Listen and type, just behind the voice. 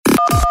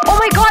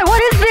my god,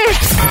 what is this?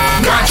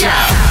 Gotcha!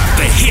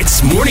 The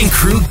Hits Morning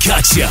Crew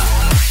Gotcha.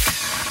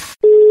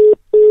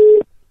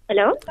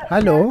 Hello?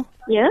 Hello.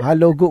 Yeah?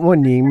 Hello, good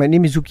morning. My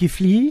name is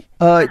Zulkifli.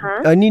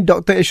 Ni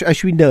Dr.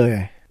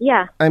 Ashwinda.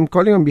 Yeah. I'm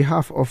calling on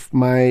behalf of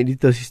my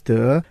little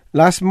sister.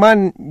 Last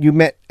month, you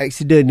met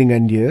accident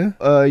dengan dia.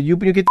 You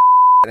punya kereta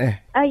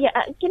Yeah.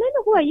 Can I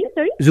know who are you?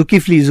 Sorry?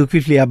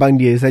 Zulkifli, abang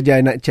dia. Saja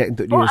I nak check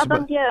untuk dia. Oh,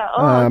 abang dia.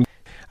 Oh.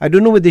 I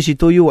don't know whether she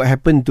told you what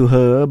happened to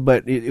her,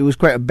 but it was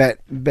quite a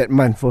bad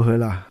month for her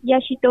lah. Yeah,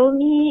 she told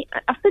me.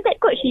 After that,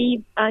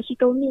 she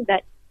told me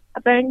that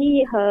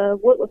apparently her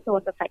work also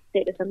was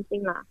affected or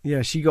something lah.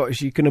 Yeah, she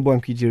kena buang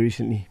kerja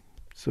recently.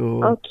 So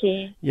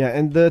Okay. yeah,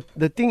 and the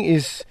thing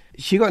is,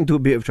 she got into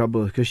a bit of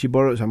trouble because she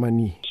borrowed some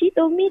money. She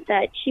told me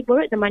that she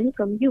borrowed the money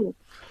from you.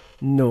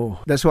 No,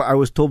 that's what I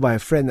was told by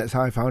a friend. That's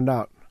how I found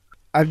out.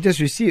 I've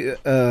just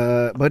received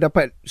baru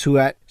dapat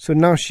surat. So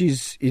now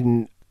she's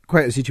in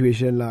quite a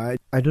situation lah.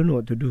 I don't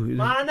know what to do.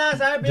 Mana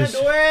saya punya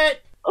duit?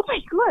 Oh my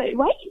god,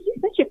 why is this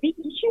such a big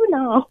issue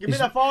now? Give me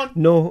the phone.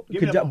 No,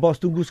 Give me kejap a- boss,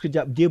 tunggu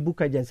sekejap. Dia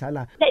bukan yang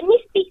salah. Let me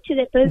speak to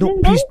the person No,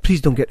 then.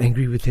 please don't get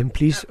angry with him,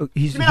 please.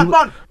 Give me the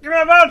phone. Give me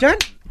the phone. Jan?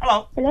 Hello.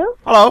 Hello?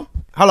 Hello.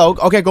 Hello.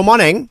 Okay, good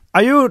morning.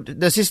 Are you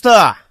the sister?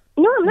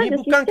 No, I'm not Ni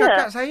the bukan sister.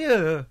 kakak saya.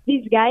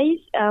 This guy's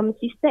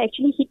sister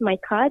actually hit my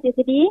car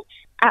yesterday.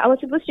 I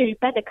was supposed to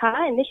repair the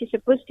car and then she's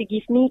supposed to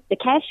give me the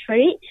cash for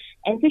it.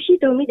 And so she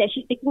told me that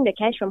she's taking the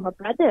cash from her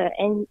brother.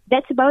 And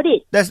that's about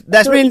it. That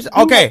So means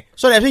you- okay.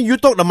 So that means you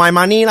took my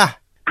money lah.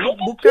 I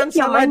didn't Bukan take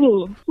your salah-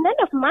 money. None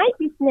of my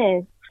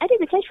business. I took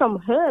the cash from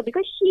her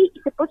because she is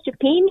supposed to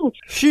pay me.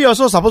 She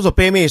also supposed to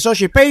pay me, so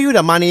she pay you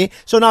the money.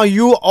 So now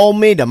you owe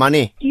me the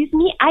money. Excuse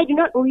me, I do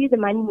not owe you the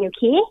money,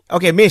 okay?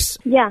 Okay, miss.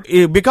 Yeah.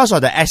 Because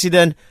of the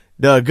accident,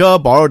 the girl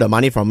borrowed the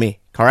money from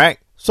me. Correct.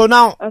 So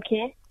now,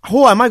 Okay.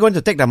 who am I going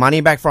to take the money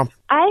back from?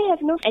 I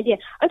have no idea.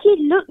 Okay,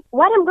 look,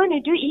 what I'm going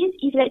to do is,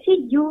 if let's say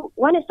you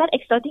want to start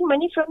extorting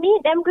money from me,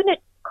 then I'm going to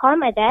call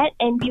my dad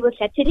and we will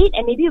settle it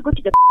and maybe you go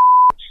to the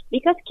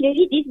because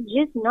clearly this is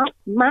just not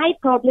my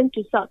problem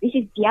to solve. This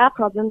is their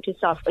problem to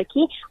solve,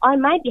 okay?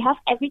 On my behalf,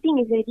 everything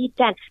is already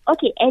done.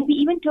 Okay, and we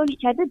even told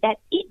each other that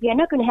we are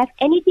not going to have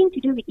anything to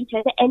do with each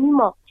other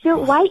anymore. So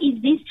why is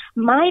this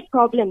my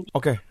problem?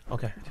 Okay.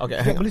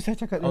 Boleh saya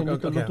cakap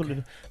Okay, ni?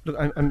 Look,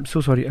 I'm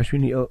so sorry,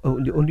 Ashwini.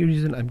 The only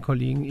reason I'm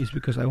calling is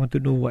because I want to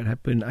know what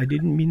happened. I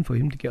didn't mean for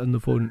him to get on the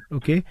phone.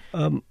 Okay.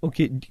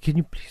 Okay. Can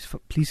you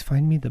please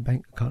find me the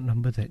bank account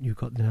number that you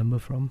got the number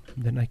from?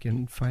 Then I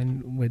can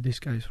find where this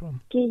guy is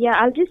from. Okay, yeah,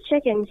 I'll just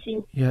check and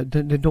see. Yeah.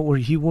 Then don't worry.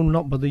 He will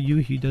not bother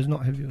you. He does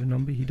not have your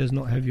number. He does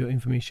not have your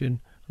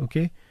information.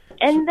 Okay.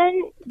 And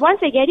then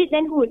once I get it,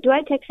 then who? Do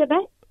I text her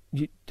back?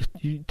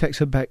 You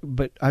text her back,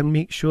 but I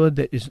make sure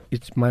that it's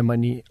my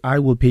money. I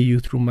will pay you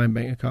through my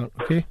bank account.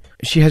 Okay.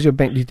 She has your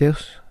bank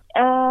details.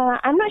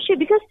 I'm not sure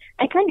because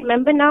I can't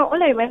remember now. All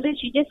I remember is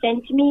she just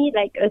sent me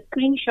like a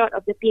screenshot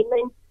of the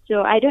payment.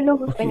 So I don't know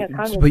whose bank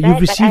account was but that.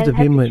 you've received the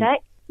I'll have to payment. check.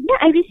 Yeah,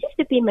 I received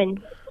the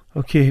payment.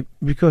 Okay,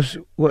 because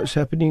what's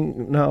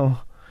happening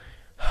now,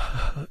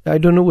 I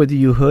don't know whether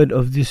you heard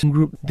of this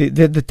group.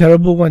 They're the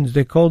terrible ones.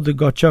 They're called the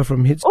Gotcha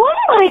from Hits. Oh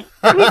my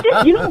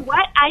goodness! You know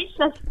what? I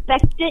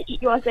suspected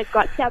it was a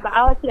gotcha, but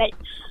I was like,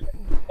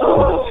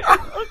 oh,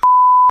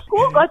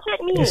 who gotcha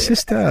me? Your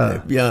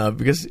sister. Yeah,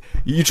 because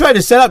you tried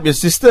to set up your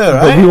sister,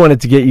 But we wanted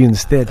to get you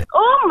instead.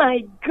 Oh my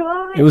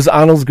god! It was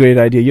Arnold's great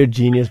idea. You're a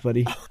genius,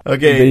 buddy.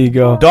 Okay, There you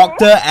go.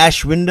 Dr.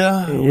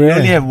 Ashwinder, we Yeah.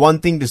 only have one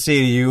thing to say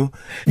to you.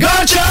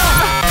 Gotcha!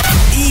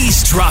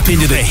 Eavesdrop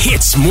into the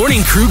Hits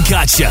Morning Crew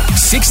Gotcha.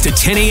 6 to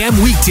 10 a.m.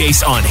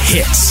 weekdays on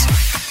Hits.